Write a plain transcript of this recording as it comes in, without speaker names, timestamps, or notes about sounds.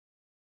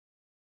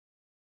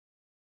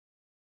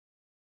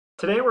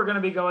Today we're going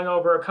to be going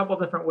over a couple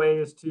different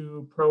ways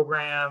to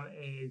program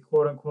a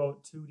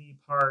quote-unquote 2D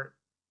part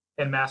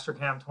in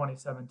Mastercam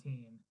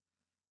 2017.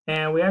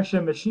 And we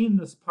actually machined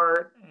this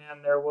part,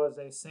 and there was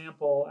a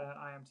sample at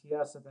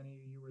IMTS, if any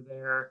of you were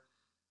there,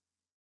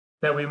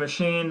 that we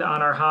machined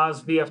on our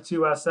Haas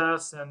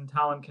VF2SS in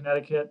Tallinn,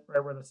 Connecticut,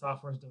 right where the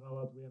software is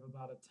developed. We have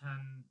about a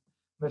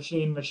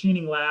 10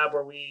 machining lab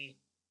where we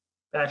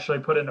actually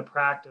put into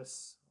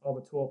practice all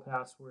the tool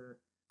paths we're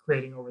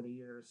creating over the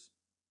years.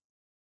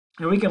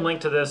 And we can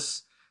link to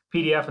this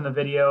PDF in the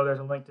video. There's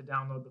a link to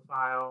download the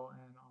file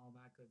and all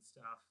that good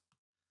stuff.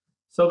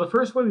 So the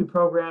first way we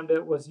programmed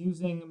it was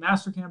using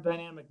Mastercam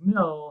Dynamic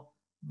Mill,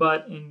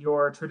 but in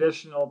your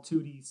traditional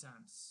 2D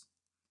sense.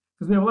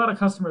 Because we have a lot of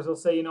customers that'll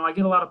say, I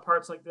get a lot of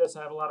parts like this.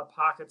 I have a lot of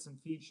pockets and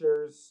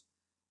features,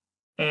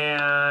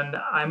 and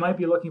I might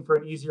be looking for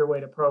an easier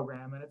way to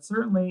program. And it's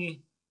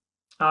certainly,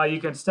 you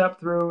can step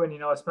through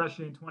and,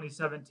 especially in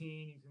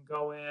 2017, you can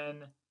go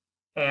in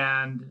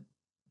and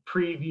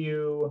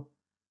preview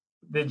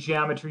the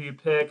geometry you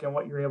pick and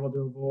what you're able to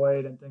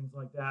avoid and things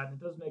like that. And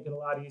it does make it a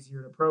lot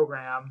easier to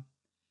program.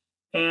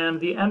 And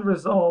the end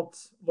result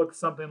looks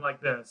something like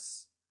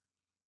this.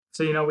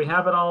 So, we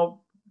have it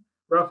all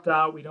roughed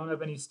out. We don't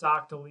have any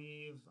stock to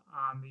leave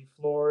on the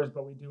floors,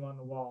 but we do on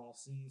the wall.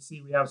 So you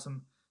see we have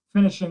some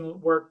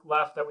finishing work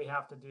left that we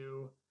have to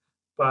do.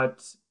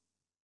 But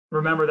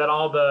remember that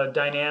all the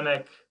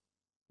dynamic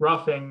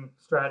roughing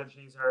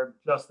strategies are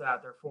just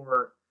that. They're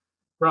for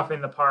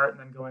roughing the part and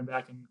then going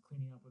back and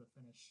cleaning up with a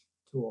finish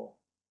tool.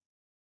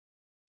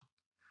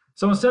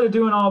 So instead of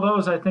doing all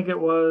those, I think it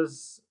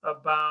was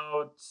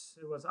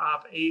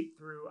op 8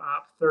 through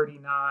op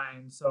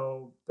 39,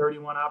 so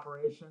 31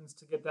 operations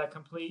to get that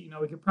complete.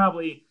 We could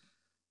probably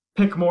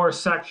pick more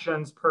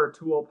sections per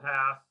tool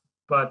path,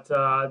 but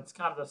it's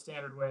kind of the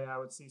standard way I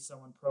would see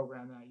someone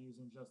program that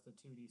using just the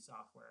 2D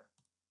software.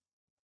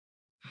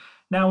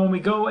 Now, when we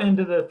go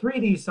into the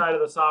 3D side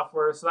of the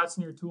software, so that's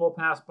in your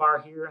toolpath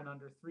bar here, and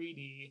under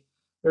 3D,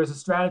 there's a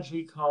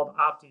strategy called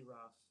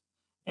Opti-rough.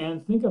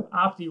 And think of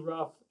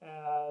Opti-rough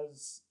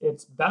as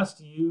it's best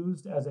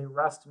used as a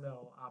rest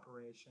mill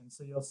operation.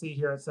 So you'll see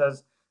here it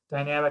says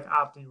Dynamic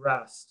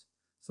Opti-rest.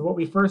 So what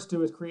we first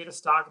do is create a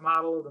stock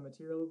model of the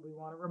material we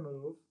want to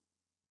remove.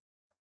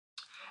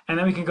 And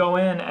then we can go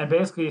in and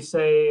basically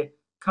say,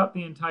 cut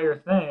the entire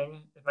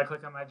thing. If I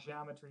click on my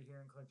geometry here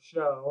and click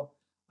show,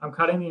 I'm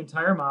cutting the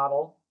entire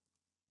model,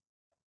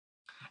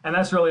 and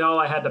that's really all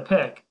I had to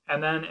pick.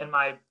 And then in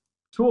my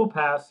tool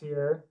paths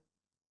here,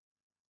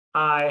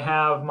 I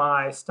have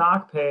my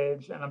stock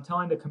page, and I'm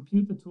telling to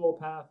compute the tool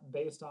path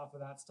based off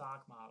of that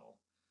stock model.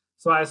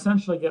 So I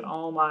essentially get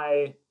all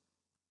my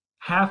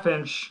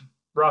half-inch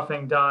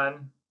roughing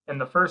done in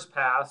the first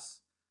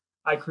pass.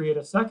 I create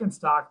a second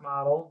stock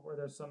model where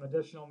there's some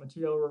additional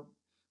material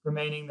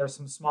remaining. There's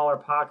some smaller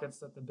pockets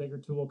that the bigger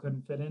tool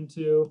couldn't fit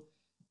into.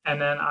 And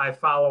then I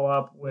follow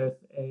up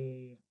with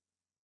the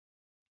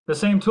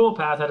same tool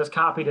path. I just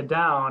copied it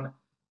down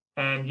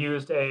and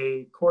used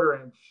a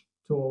 1/4 inch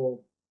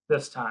tool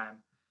this time.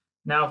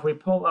 Now, if we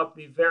pull up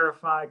the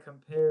verify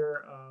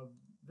compare of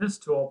this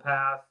tool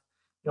path,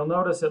 you'll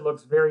notice it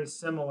looks very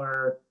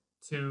similar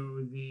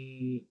to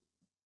the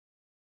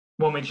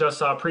one we just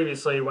saw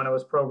previously when it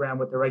was programmed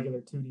with the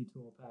regular 2D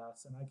tool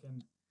paths. And I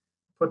can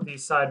put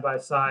these side by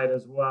side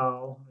as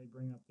well. Let me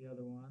bring up the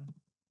other one.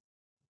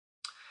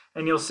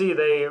 And you'll see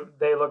they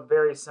look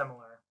very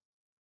similar.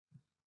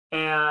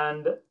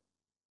 And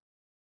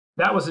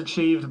that was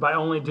achieved by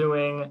only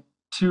doing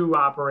 2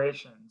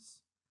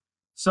 operations.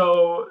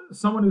 So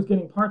someone who's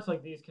getting parts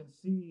like these can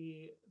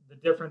see the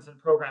difference in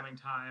programming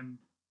time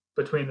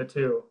between the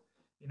two.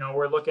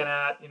 We're looking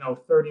at,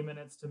 30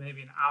 minutes to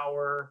maybe an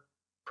hour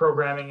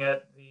programming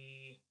it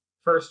the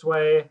first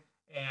way,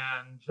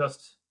 and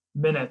just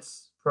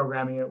minutes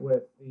programming it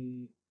with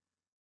the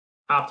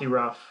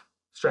Opti-rough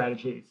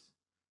strategies.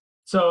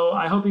 So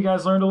I hope you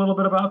guys learned a little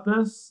bit about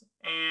this,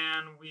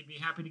 and we'd be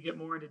happy to get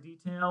more into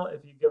detail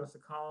if you give us a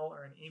call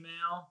or an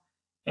email.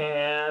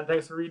 And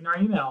thanks for reading our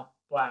email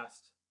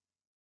blast.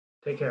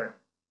 Take care.